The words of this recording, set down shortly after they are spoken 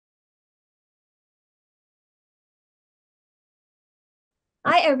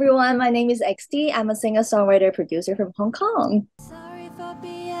Hi everyone, my name is XT. I'm a singer-songwriter producer from Hong Kong. Sorry for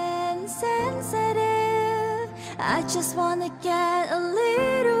being sensitive. I just wanna get a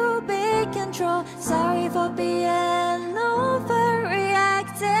little bit control. Sorry for being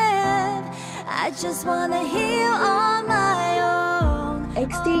overreactive. I just wanna heal on my own.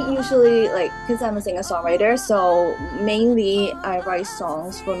 XT usually because I'm a singer-songwriter, so mainly I write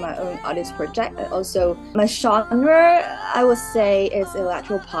songs for my own artist project. And also my genre, I would say, is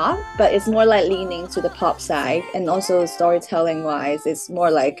electro pop, but it's more like leaning to the pop side. And also storytelling wise, it's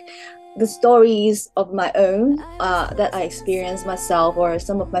more like the stories of my own that I experienced myself or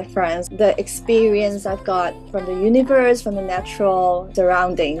some of my friends, the experience I've got from the universe, from the natural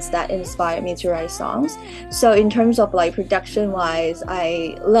surroundings that inspired me to write songs. So in terms of production wise,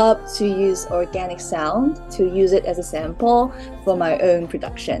 I love to use organic sound, to use it as a sample for my own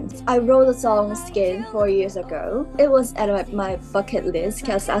productions. I wrote the song Skin 4 years ago. It was at my bucket list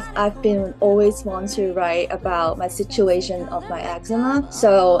because I've been always want to write about my situation of my eczema.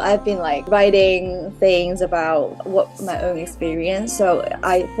 So I've been writing things about what my own experience. So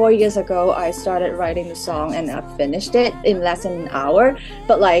 4 years ago I started writing the song and I finished it in less than an hour.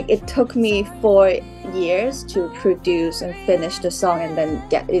 But it took me 4 years to produce and finish the song and then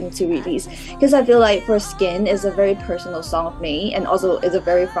get into release. Because I feel like for Skin is a very personal song of me and also is a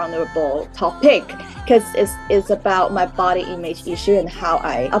very vulnerable topic because it's about my body image issue and how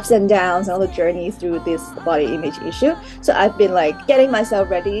I ups and downs and all the journey through this body image issue. So I've been getting myself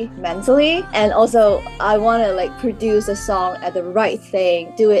ready mentally, and also I want to produce a song at the right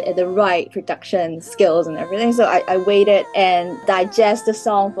thing, do it at the right production skills and everything. So I waited and digest the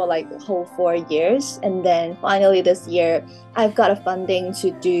song for the whole 4 years, and then finally this year I've got a funding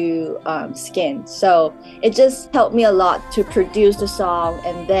to do Skin. So it just helped me a lot to produce the song,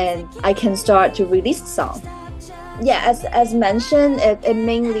 and then I can start to release the song. Yeah, as mentioned, it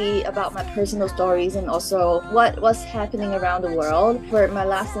mainly about my personal stories and also what was happening around the world. For my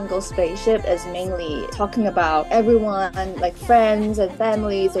last single, Spaceship, is mainly talking about everyone, friends and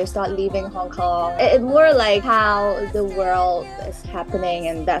families, they start leaving Hong Kong. It's more like how the world is happening,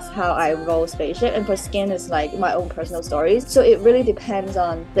 and that's how I wrote Spaceship. And for Skin, it's my own personal stories. So it really depends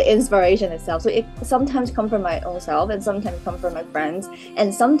on the inspiration itself. So it sometimes comes from my own self and sometimes comes from my friends.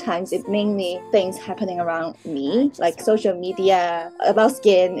 And sometimes it mainly things happening around me, like social media. About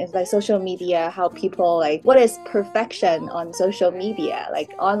Skin is social media, how people what is perfection on social media,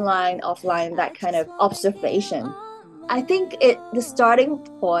 online, offline, that kind of observation. I think the starting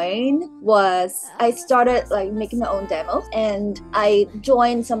point was I started making my own demos, and I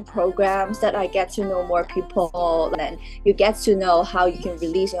joined some programs that I get to know more people, and then you get to know how you can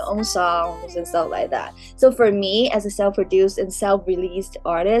release your own songs and stuff like that. So for me, as a self-produced and self-released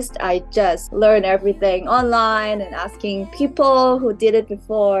artist, I just learned everything online and asking people who did it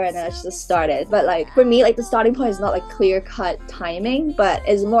before, and I just started. But for me, the starting point is not clear-cut timing, but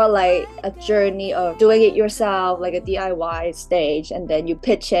it's more like a journey of doing it yourself, like a DIY stage, and then you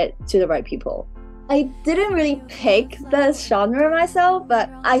pitch it to the right people. I didn't really pick the genre myself, but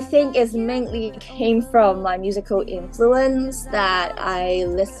I think it mainly came from my musical influence, that I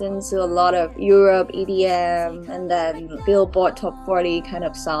listened to a lot of Europe EDM and then Billboard Top 40 kind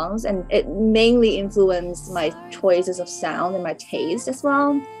of songs, and it mainly influenced my choices of sound and my taste as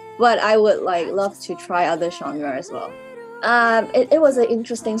well. But I would love to try other genres as well. It was an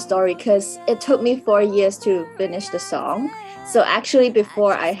interesting story because it took me 4 years to finish the song. So actually,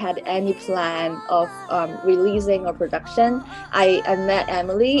 before I had any plan of releasing or production, I met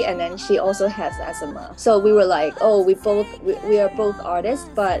Emily, and then she also has asthma. So we were oh, we are both artists,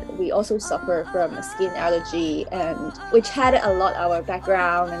 but we also suffer from a skin allergy, and which had a lot our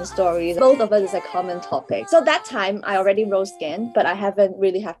background and stories. Both of us is a common topic. So that time I already wrote Skin, but I haven't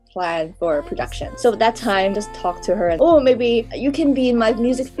really have plan for production. So that time, just talked to her and maybe you can be in my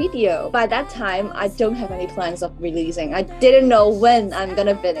music video. By that time, I don't have any plans of releasing. I didn't know when I'm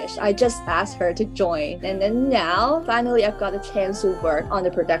gonna finish. I just asked her to join, and then now finally I've got a chance to work on the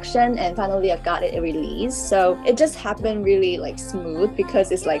production, and finally I've got it released. So it just happened really smooth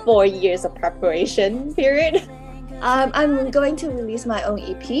because it's 4 years of preparation period. I'm going to release my own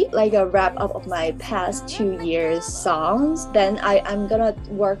EP, a wrap up of my past 2 years songs. Then I'm gonna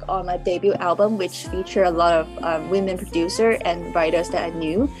work on my debut album, which feature a lot of women producer and writers that I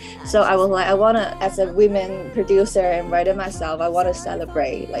knew. So I wanna, as a women producer and writer myself, I wanna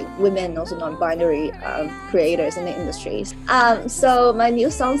celebrate women, also non-binary creators in the industries. So my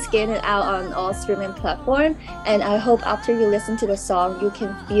new song Skin is out on all streaming platforms, and I hope after you listen to the song, you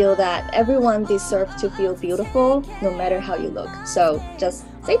can feel that everyone deserves to feel beautiful, no matter how you look. So just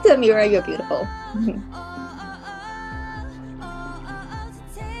say to the mirror, you're beautiful.